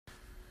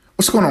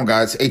What's going on,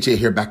 guys? AJ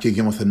here, back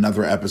again with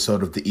another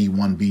episode of the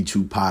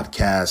E1B2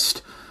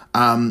 podcast.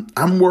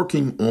 I'm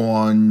working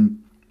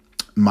on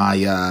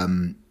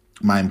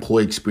my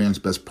employee experience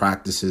best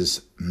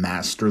practices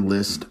master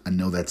list. I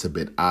know that's a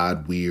bit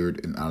odd,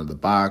 weird, and out of the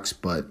box,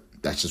 but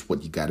that's just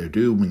what you got to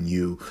do when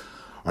you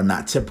are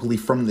not typically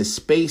from this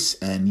space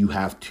and you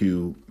have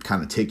to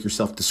kind of take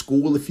yourself to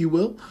school, if you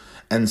will.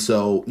 And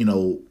so,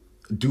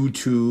 due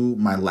to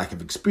my lack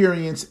of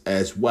experience,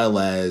 as well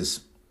as,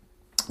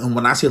 and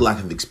when I say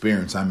lack of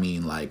experience, I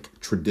mean like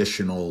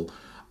traditional.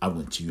 I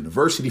went to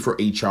university for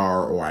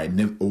HR, I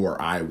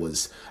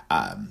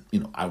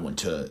went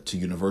to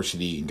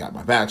university and got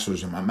my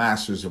bachelor's and my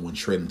master's and went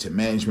straight into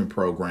management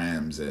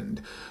programs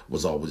and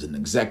was always an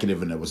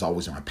executive, and it was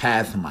always my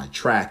path and my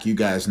track. You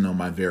guys know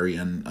my very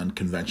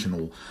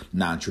unconventional,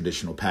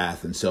 non-traditional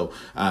path. And so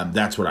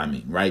that's what I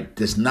mean, right?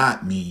 Does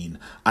not mean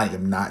I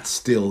am not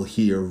still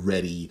here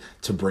ready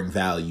to bring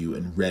value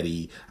and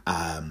ready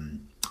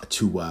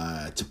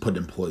to put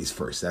employees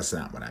first. That's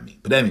not what I mean.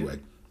 But anyway,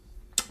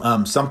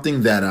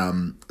 something that I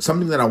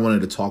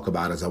wanted to talk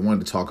about is I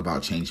wanted to talk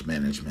about change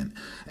management.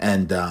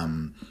 And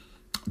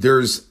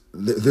there's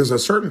a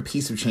certain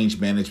piece of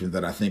change management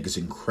that I think is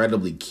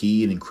incredibly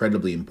key and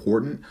incredibly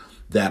important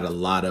that a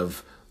lot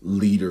of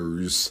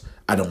leaders,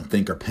 I don't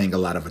think, are paying a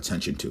lot of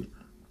attention to.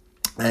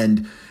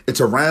 And it's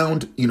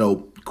around,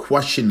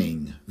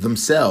 questioning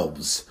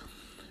themselves,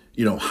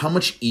 how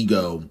much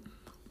ego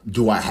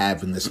do I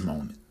have in this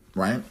moment?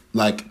 Right?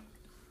 Like,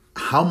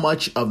 how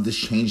much of this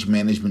change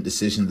management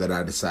decision that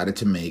I decided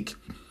to make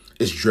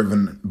is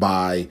driven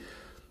by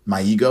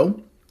my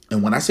ego?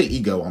 And when I say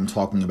ego, I'm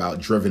talking about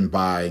driven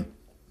by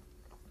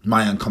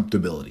my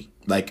uncomfortability.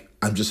 Like,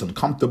 I'm just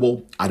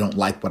uncomfortable. I don't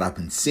like what I've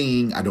been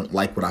seeing. I don't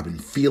like what I've been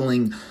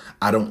feeling.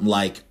 I don't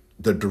like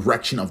the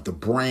direction of the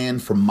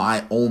brand from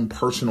my own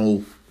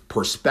personal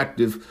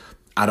perspective.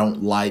 I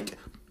don't like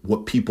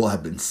what people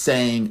have been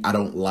saying. I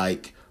don't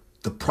like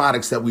the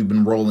products that we've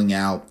been rolling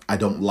out. I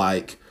don't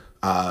like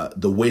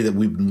the way that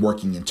we've been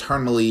working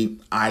internally.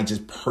 I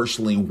just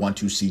personally want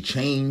to see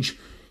change.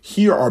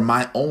 Here are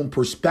my own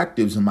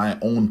perspectives and my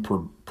own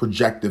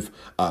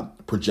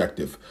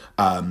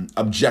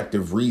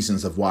objective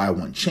reasons of why I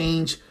want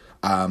change.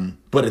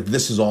 But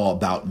this is all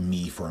about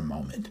me for a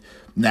moment.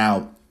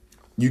 Now,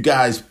 you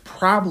guys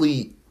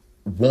probably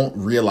won't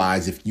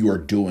realize if you are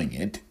doing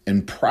it,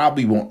 and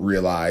probably won't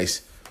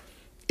realize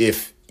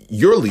if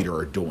your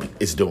leader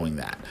is doing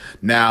that.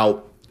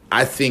 Now,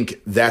 I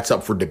think that's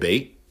up for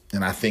debate.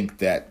 And I think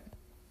that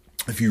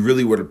if you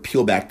really were to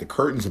peel back the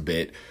curtains a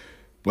bit,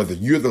 whether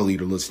you're the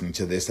leader listening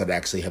to this that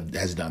actually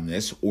has done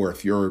this, or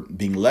if you're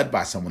being led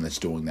by someone that's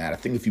doing that, I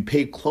think if you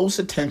pay close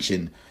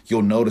attention,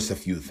 you'll notice a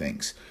few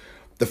things.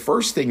 The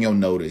first thing you'll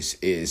notice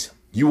is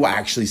you will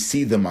actually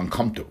see them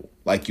uncomfortable.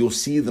 Like, you'll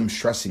see them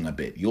stressing a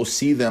bit. You'll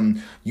see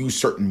them use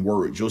certain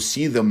words. You'll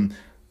see them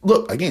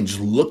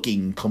just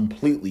looking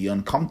completely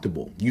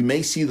uncomfortable. You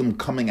may see them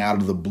coming out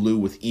of the blue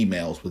with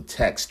emails, with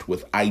text,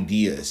 with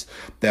ideas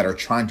that are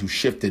trying to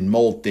shift and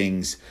mold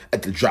things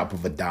at the drop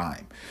of a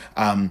dime.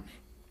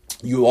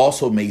 You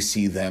also may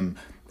see them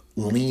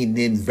lean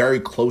in very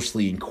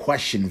closely and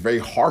question very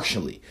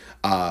harshly,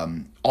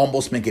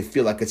 almost make it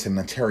feel like it's an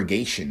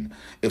interrogation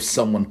if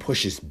someone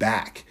pushes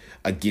back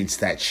against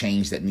that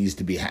change that needs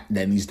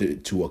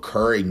to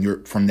occur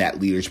from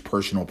that leader's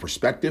personal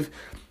perspective,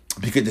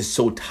 because it's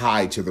so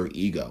tied to their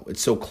ego. It's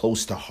so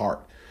close to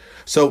heart.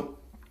 So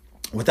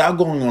without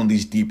going on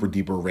these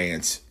deeper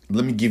rants,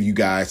 let me give you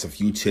guys a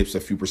few tips, a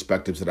few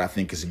perspectives that I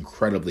think is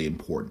incredibly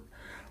important.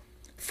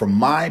 From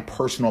my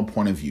personal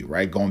point of view,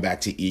 right, going back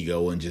to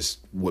ego and just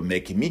what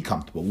making me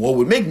comfortable. What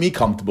would make me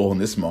comfortable in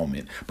this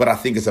moment, but I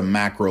think it's a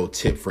macro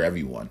tip for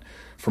everyone.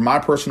 From my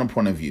personal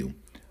point of view,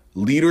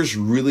 leaders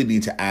really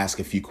need to ask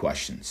a few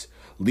questions.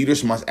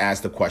 Leaders must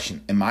ask the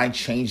question, am I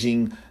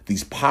changing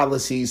these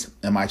policies?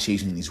 Am I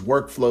changing these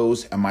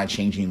workflows? Am I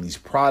changing these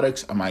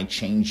products? Am I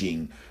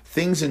changing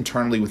things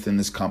internally within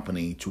this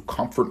company to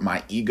comfort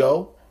my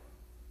ego?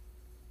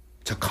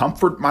 To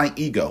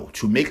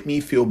make me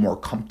feel more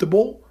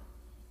comfortable?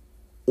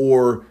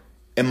 Or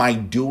am I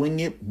doing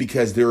it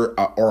because there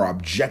are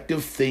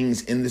objective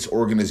things in this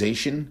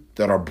organization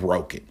that are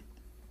broken?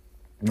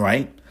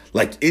 Right?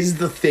 Like, is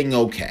the thing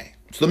okay?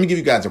 So let me give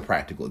you guys a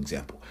practical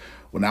example.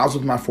 When I was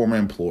with my former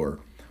employer,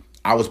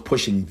 I was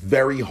pushing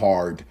very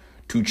hard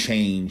to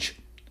change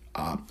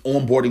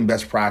onboarding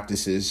best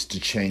practices, to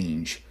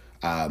change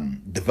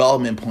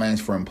development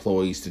plans for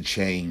employees, to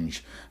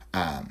change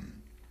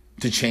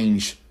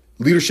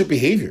leadership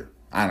behavior.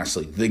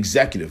 Honestly, the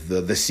executive,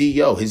 the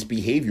CEO, his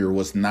behavior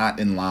was not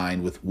in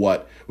line with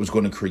what was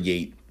going to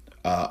create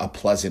a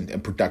pleasant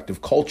and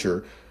productive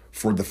culture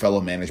for the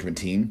fellow management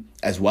team,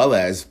 as well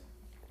as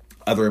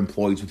other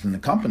employees within the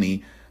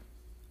company.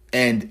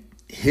 And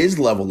his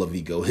level of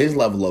ego, his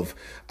level of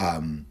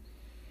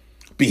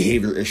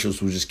behavior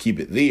issues, we'll just keep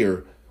it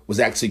there,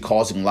 was actually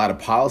causing a lot of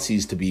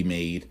policies to be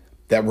made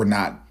that were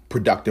not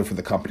productive for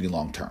the company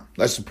long term.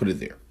 Let's just put it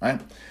there,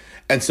 right?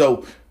 And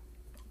so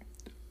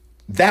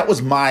that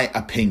was my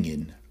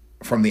opinion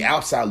from the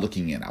outside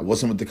looking in, I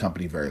wasn't with the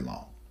company very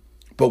long.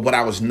 But what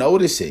I was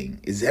noticing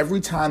is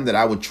every time that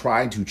I would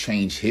try to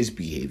change his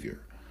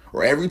behavior,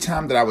 or every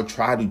time that I would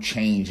try to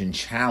change and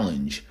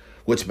challenge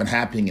what's been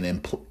happening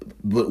and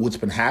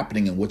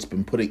what's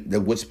been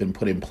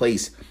put in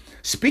place,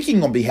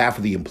 speaking on behalf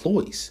of the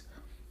employees,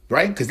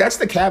 right? Because that's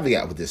the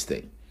caveat with this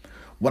thing.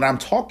 When I'm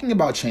talking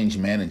about change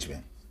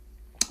management,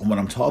 when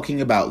I'm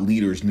talking about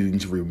leaders needing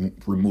to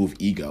remove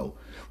ego,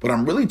 what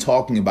I'm really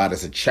talking about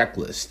is a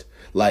checklist.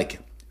 Like,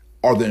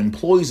 are the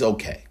employees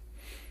okay?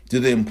 Do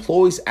the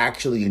employees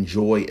actually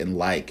enjoy and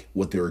like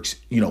what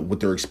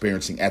they're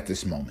experiencing at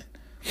this moment?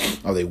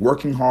 Are they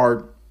working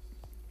hard?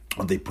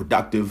 Are they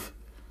productive?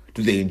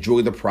 Do they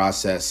enjoy the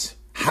process?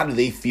 How do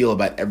they feel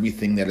about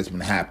everything that has been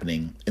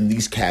happening in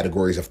these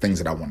categories of things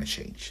that I want to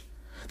change?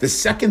 The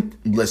second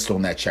list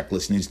on that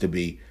checklist needs to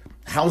be,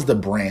 how's the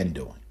brand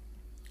doing?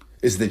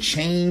 Is the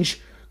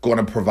change going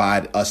to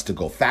provide us to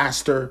go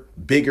faster,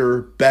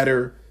 bigger,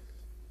 better,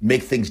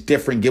 make things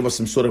different, give us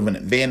some sort of an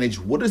advantage?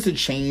 What is the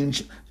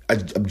change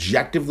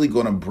objectively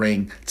going to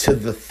bring to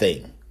the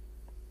thing?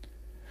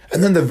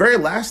 And then the very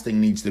last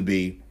thing needs to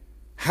be,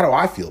 how do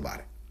I feel about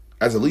it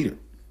as a leader?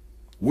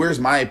 Where's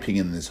my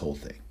opinion in this whole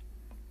thing?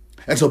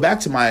 And so back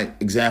to my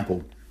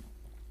example,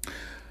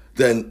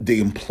 the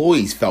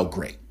employees felt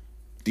great.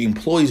 The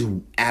employees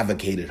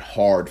advocated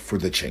hard for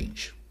the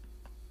change.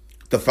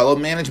 The fellow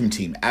management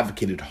team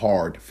advocated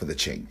hard for the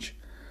change.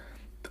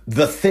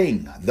 The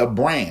thing, the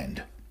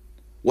brand,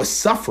 was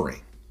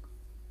suffering.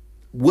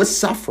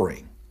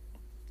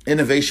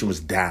 Innovation was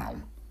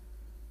down.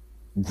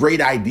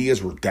 Great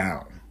ideas were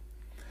down.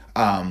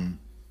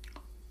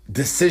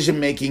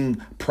 Decision-making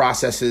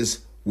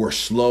processes were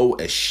slow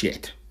as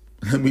shit.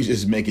 Let me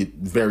just make it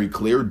very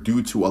clear,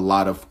 due to a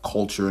lot of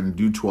culture and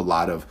due to a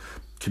lot of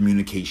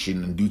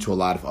communication and due to a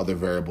lot of other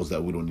variables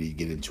that we don't need to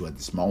get into at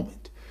this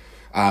moment.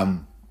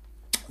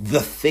 The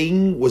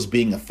thing was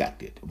being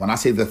affected. When I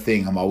say the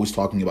thing, I'm always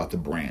talking about the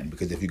brand,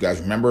 because if you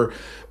guys remember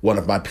one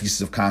of my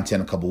pieces of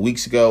content a couple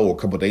weeks ago, or a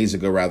couple days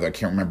ago, rather, I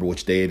can't remember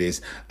which day it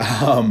is.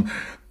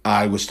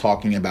 I was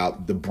talking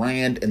about the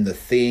brand, and the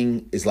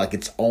thing is like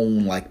its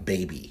own like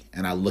baby.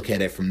 And I look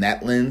at it from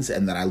that lens,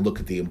 and then I look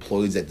at the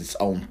employees as its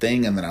own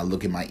thing, and then I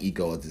look at my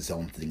ego as its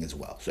own thing as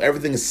well. So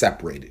everything is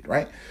separated,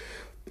 right?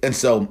 And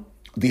so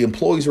the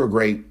employees were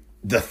great.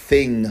 The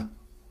thing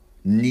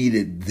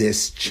needed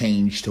this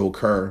change to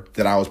occur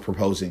that I was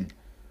proposing,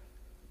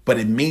 but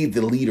it made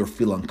the leader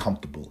feel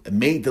uncomfortable. It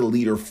made the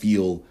leader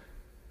feel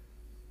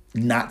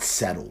not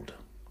settled.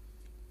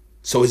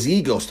 So his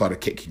ego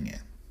started kicking in.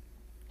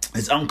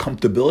 His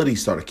uncomfortability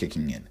started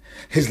kicking in.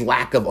 His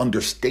lack of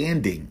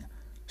understanding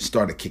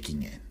started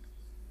kicking in.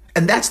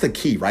 And that's the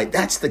key, right?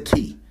 That's the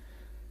key.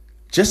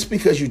 Just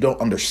because you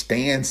don't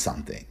understand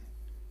something,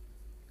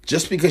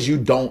 just because you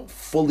don't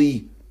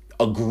fully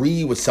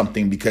agree with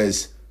something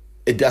because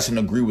it doesn't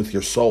agree with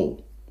your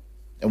soul.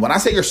 And when I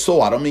say your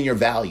soul, I don't mean your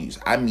values.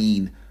 I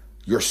mean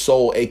your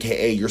soul,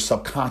 aka your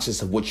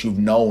subconscious of what you've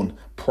known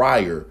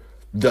prior.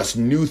 Thus,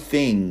 new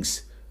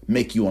things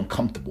make you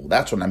uncomfortable.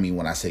 That's what I mean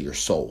when I say your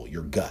soul,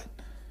 your gut.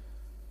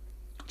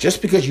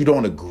 Just because you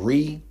don't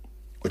agree,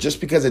 or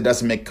just because it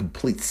doesn't make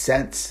complete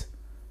sense,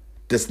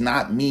 does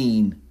not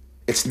mean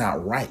it's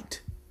not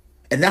right.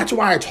 And that's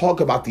why I talk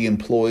about the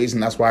employees,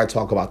 and that's why I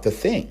talk about the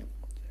thing.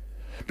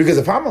 Because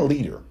if I'm a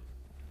leader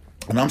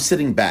and I'm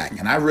sitting back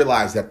and I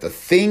realize that the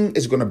thing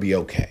is going to be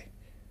okay,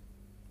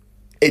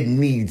 it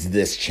needs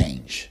this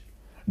change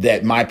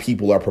that my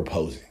people are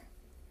proposing.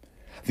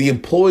 The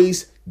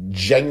employees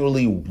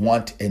genuinely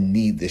want and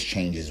need this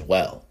change as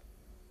well.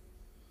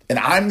 And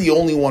I'm the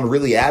only one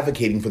really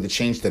advocating for the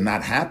change to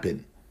not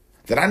happen.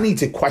 That I need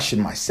to question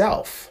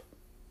myself.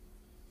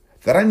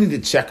 That I need to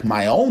check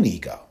my own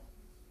ego.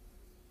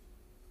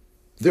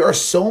 There are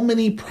so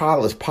many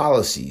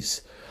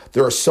policies.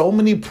 There are so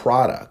many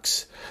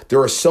products.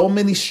 There are so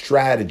many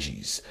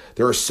strategies.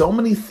 There are so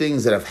many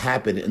things that have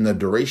happened in the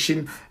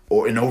duration,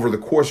 or in over the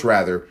course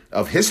rather,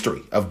 of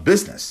history, of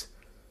business,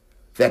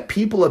 that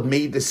people have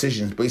made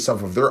decisions based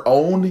off of their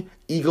own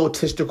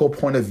egotistical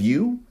point of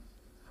view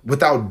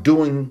without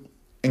doing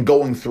and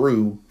going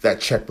through that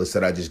checklist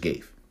that I just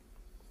gave.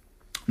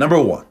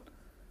 Number one,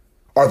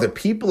 are the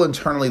people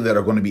internally that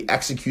are going to be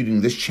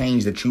executing this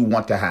change that you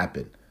want to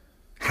happen,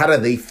 how do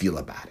they feel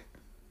about it?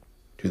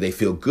 Do they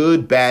feel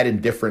good, bad,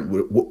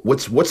 indifferent?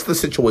 What's the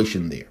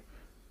situation there?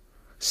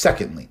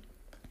 Secondly,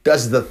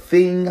 does the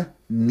thing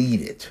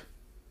need it?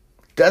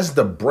 Does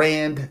the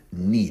brand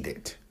need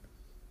it?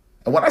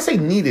 And when I say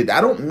needed,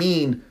 I don't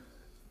mean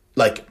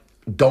like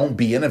don't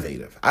be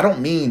innovative. I don't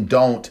mean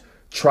don't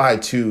try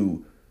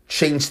to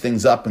change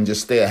things up and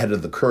just stay ahead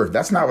of the curve.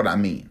 That's not what I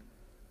mean.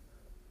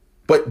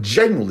 But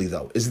genuinely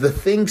though, is the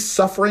thing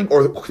suffering,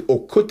 or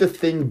could the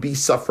thing be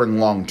suffering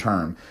long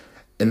term?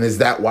 And is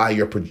that why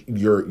you're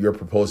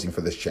proposing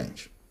for this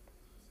change?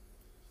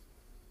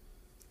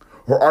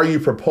 Or are you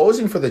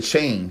proposing for the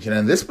change? And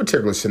in this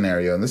particular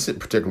scenario, in this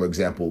particular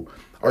example,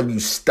 are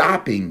you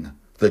stopping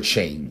the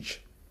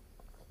change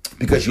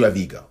because you have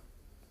ego?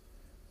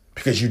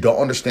 Because you don't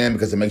understand,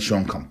 because it makes you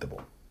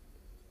uncomfortable?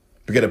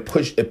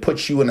 because it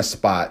puts you in a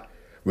spot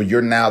where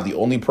you're now the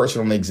only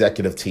person on the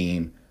executive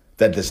team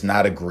that does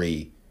not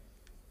agree.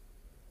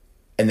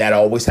 And that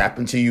always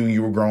happened to you when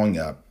you were growing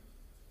up.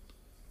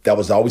 That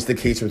was always the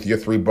case with your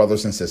 3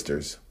 brothers and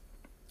sisters.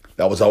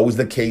 That was always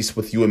the case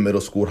with you in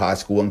middle school, high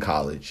school, and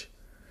college.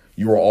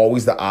 You were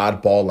always the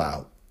oddball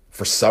out.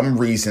 For some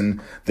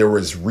reason, there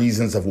was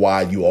reasons of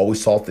why you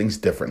always saw things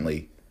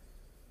differently.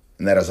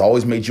 And that has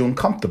always made you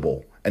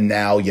uncomfortable. And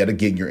now, yet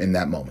again, you're in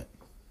that moment.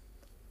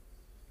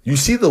 You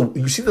see the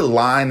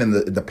line and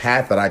the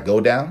path that I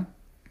go down?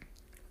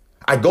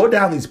 I go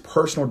down these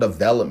personal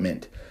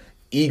development,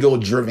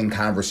 ego-driven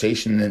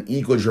conversation and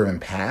ego-driven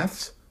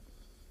paths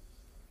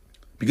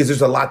because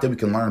there's a lot that we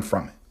can learn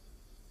from it.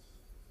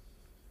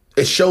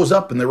 It shows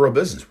up in the real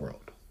business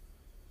world.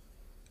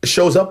 It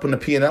shows up in the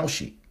P&L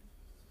sheet.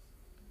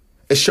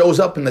 It shows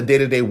up in the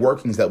day-to-day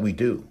workings that we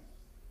do.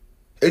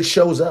 It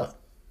shows up.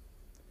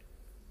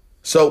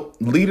 So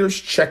leaders,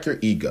 check your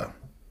ego.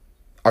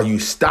 Are you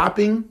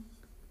stopping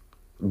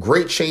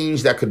great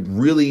change that could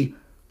really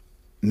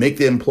make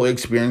the employee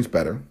experience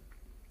better,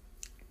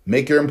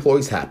 make your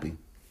employees happy,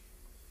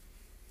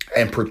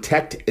 and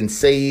protect and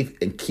save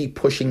and keep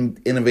pushing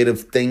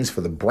innovative things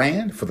for the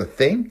brand, for the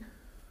thing?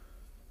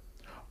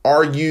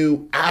 Are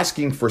you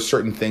asking for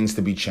certain things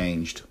to be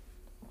changed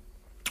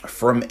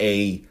from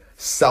a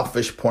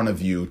selfish point of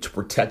view to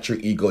protect your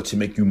ego, to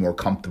make you more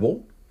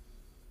comfortable,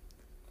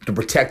 to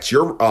protect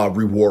your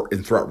reward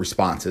and threat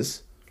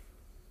responses?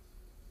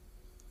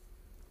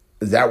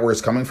 Is that where it's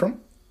coming from?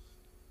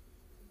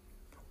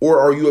 Or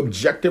are you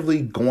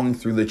objectively going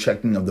through the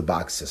checking of the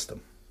box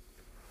system?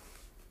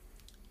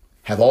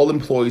 Have all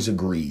employees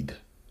agreed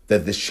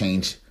that this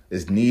change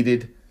is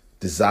needed,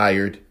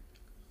 desired,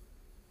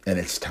 and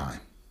it's time?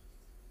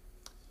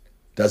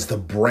 Does the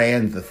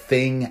brand, the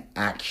thing,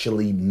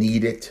 actually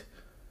need it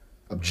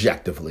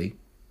objectively?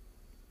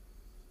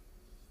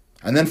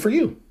 And then for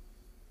you,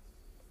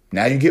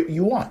 now you get what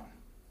you want.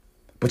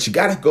 But you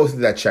got to go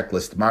through that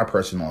checklist, in my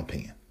personal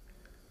opinion,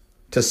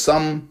 to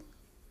some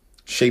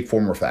shape,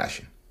 form, or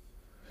fashion.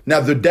 Now,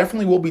 there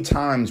definitely will be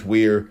times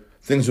where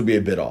things will be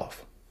a bit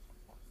off.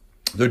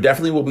 There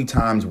definitely will be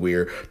times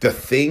where the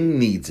thing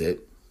needs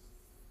it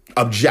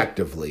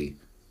objectively,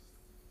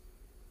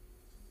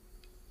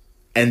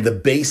 and the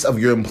base of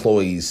your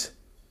employees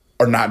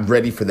are not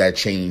ready for that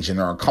change and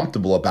are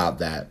uncomfortable about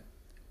that,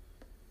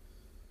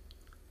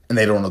 and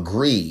they don't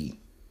agree.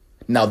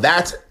 Now,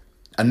 that's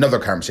another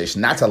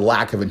conversation. That's a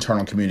lack of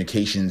internal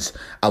communications,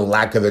 a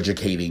lack of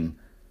educating,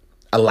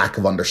 a lack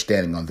of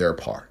understanding on their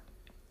part.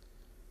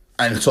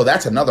 And so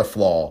that's another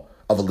flaw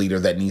of a leader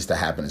that needs to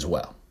happen as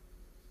well.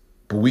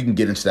 But we can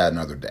get into that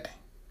another day.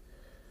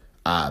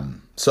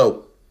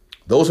 So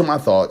those are my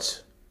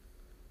thoughts.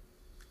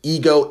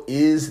 Ego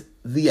is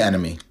the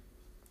enemy.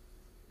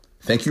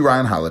 Thank you,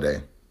 Ryan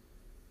Holiday.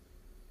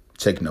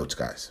 Take notes,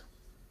 guys.